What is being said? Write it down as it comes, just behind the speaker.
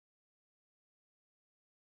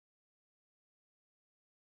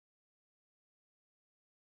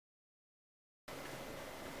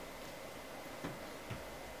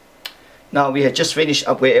Now we have just finished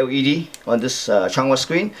upgrade LED on this Changwa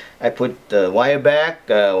screen. I put the wire back,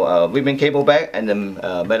 ribbon cable back, and the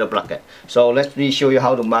metal bracket. So let me show you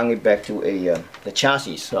how to mount it back to the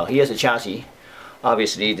chassis. So here's the chassis.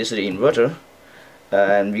 Obviously this is the inverter,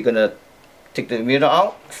 and we're gonna take the inverter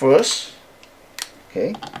out first.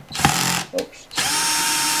 Okay. Oops.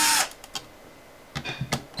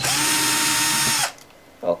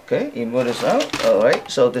 Okay, inverter's out. Alright,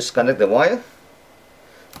 so disconnect the wire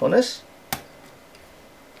on this.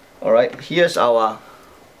 Alright, here's our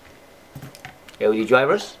LED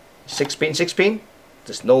drivers. 6-pin, 6-pin.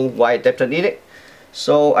 There's no wire adapter needed.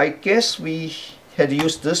 So I guess we had to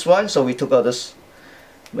use this one, so we took out this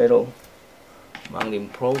metal mounting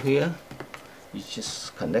probe here. You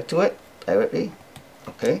just connect to it directly.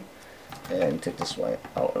 Okay. And take this wire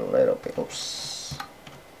out a little bit. Oops.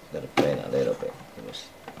 Gotta bend a little bit.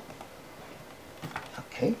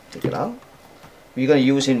 Okay, take it out. We're gonna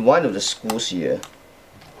use in one of the screws here.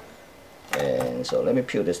 And so let me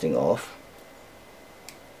peel this thing off.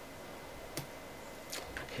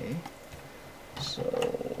 Okay. So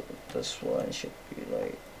this one should be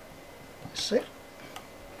like this.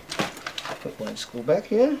 Put one screw back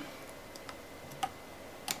here.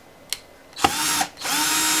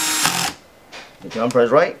 The jumper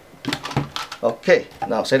is right. Okay,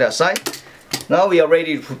 now set that aside. Now we are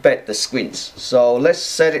ready to put back the screens. So let's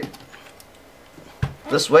set it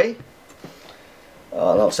this way.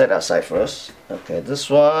 No, set that aside first. Okay, this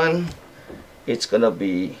one, it's gonna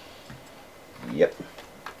be, yep,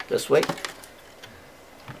 this way.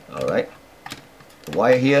 Alright, the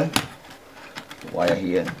wire here,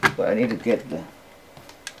 but I need to get the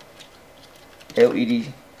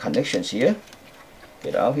LED connections here.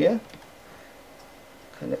 Get out here,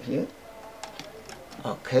 connect here.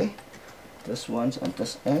 Okay, this one's on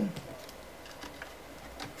this end.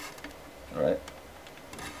 Alright.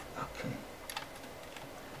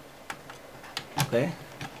 Okay.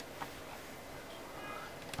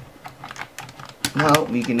 Now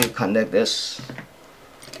we can connect this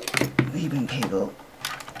ribbon cable.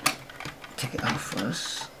 Take it out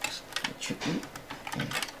first. It's tricky.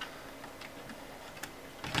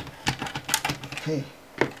 Okay.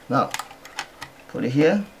 Now put it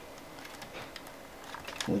here.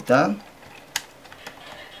 Pull it down.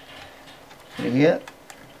 Put it here.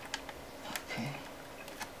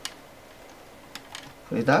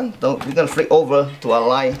 Put it down. We're gonna flick over to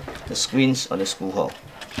align the screens on the screw hole.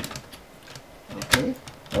 Okay.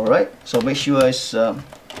 All right. So make sure it's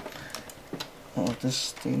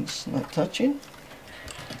this thing's not touching.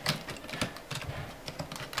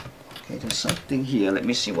 Okay. There's something here. Let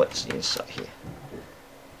me see what's inside here.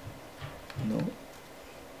 No.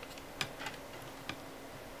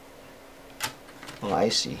 Oh, I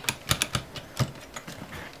see.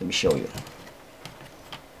 Let me show you.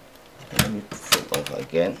 Let me flip over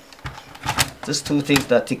again. Just two things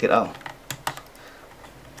that take it out.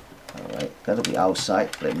 Alright, gotta be outside.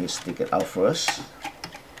 Let me stick it out first.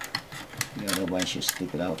 The other one should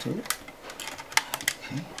stick it out too.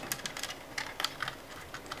 Okay.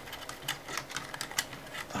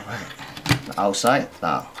 Alright, the outside.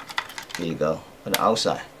 Now, here you go. On the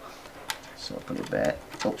outside. So put it back.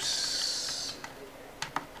 Oops.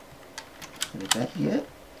 Put it back here.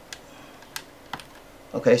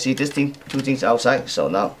 Okay, see this thing, two things outside. So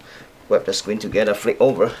now, wrap the screen together, flick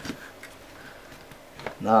over.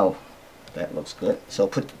 Now, that looks good. So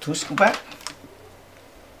put the two screws back.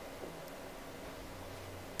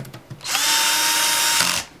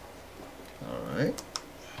 Alright.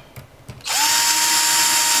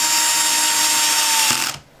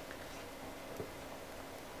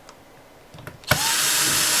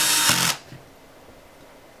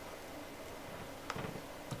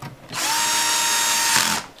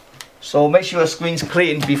 So make sure the screen's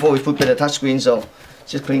clean before we put the touch screen. So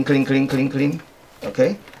just clean, clean, clean, clean, clean.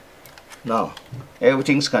 Okay. Now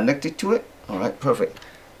everything's connected to it. All right, perfect.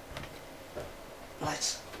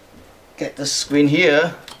 Let's get the screen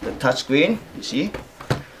here, the touch screen. You see?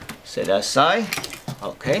 Set that aside.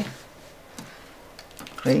 Okay.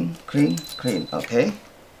 Clean, clean, clean. Okay.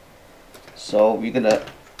 So we're gonna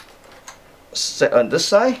set on this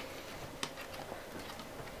side.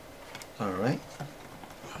 All right.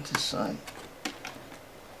 This side.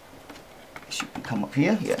 It should come up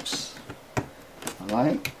here, yes.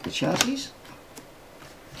 Align the chassis.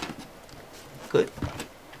 Good.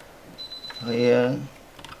 Here,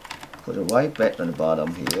 put it right back on the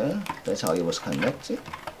bottom here. That's how it was connected.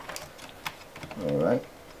 Alright.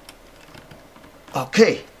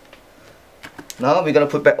 Okay. Now we're gonna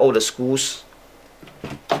put back all the screws.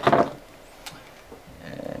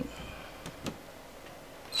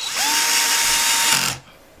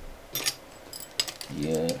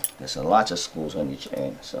 there's a lot of screws on each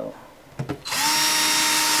end, so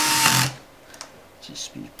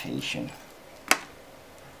just be patient.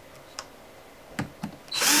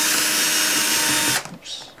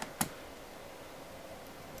 Oops.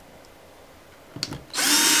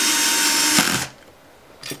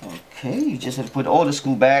 Okay, you just have to put all the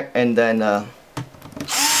screw back and then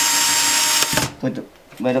put the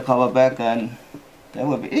metal cover back, and that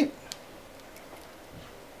will be it.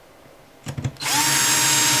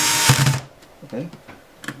 Okay,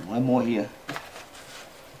 one more here.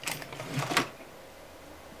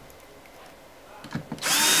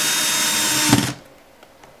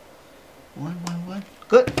 One.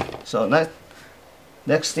 Good. So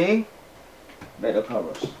next thing, metal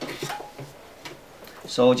covers.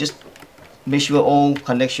 So just make sure all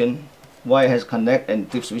connection wire has connect and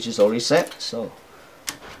dip switch is already set. So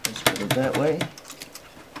let's put it that way.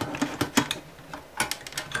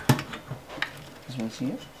 This one's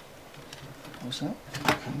here. What's that?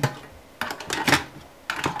 Okay.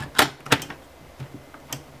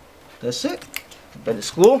 That's it. Put the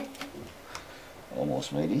screw.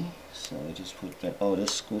 Almost ready. So I just put all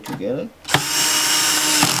this screw together.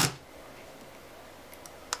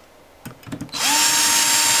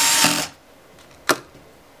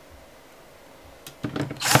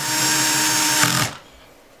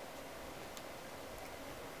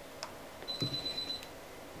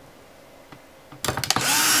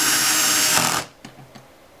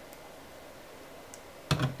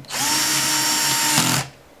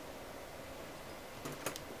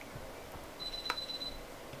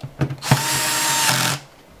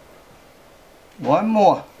 One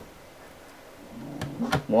more.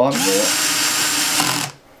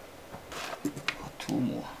 Two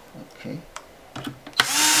more. Okay.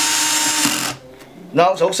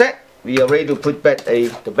 Now it's all set. We are ready to put back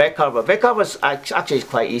the back cover. Back cover is actually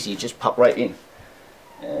quite easy. Just pop right in.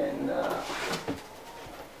 And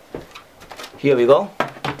here we go.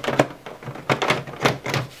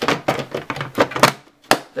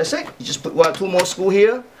 That's it. You just put two more screws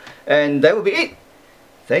here, and that will be it.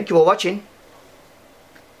 Thank you for watching.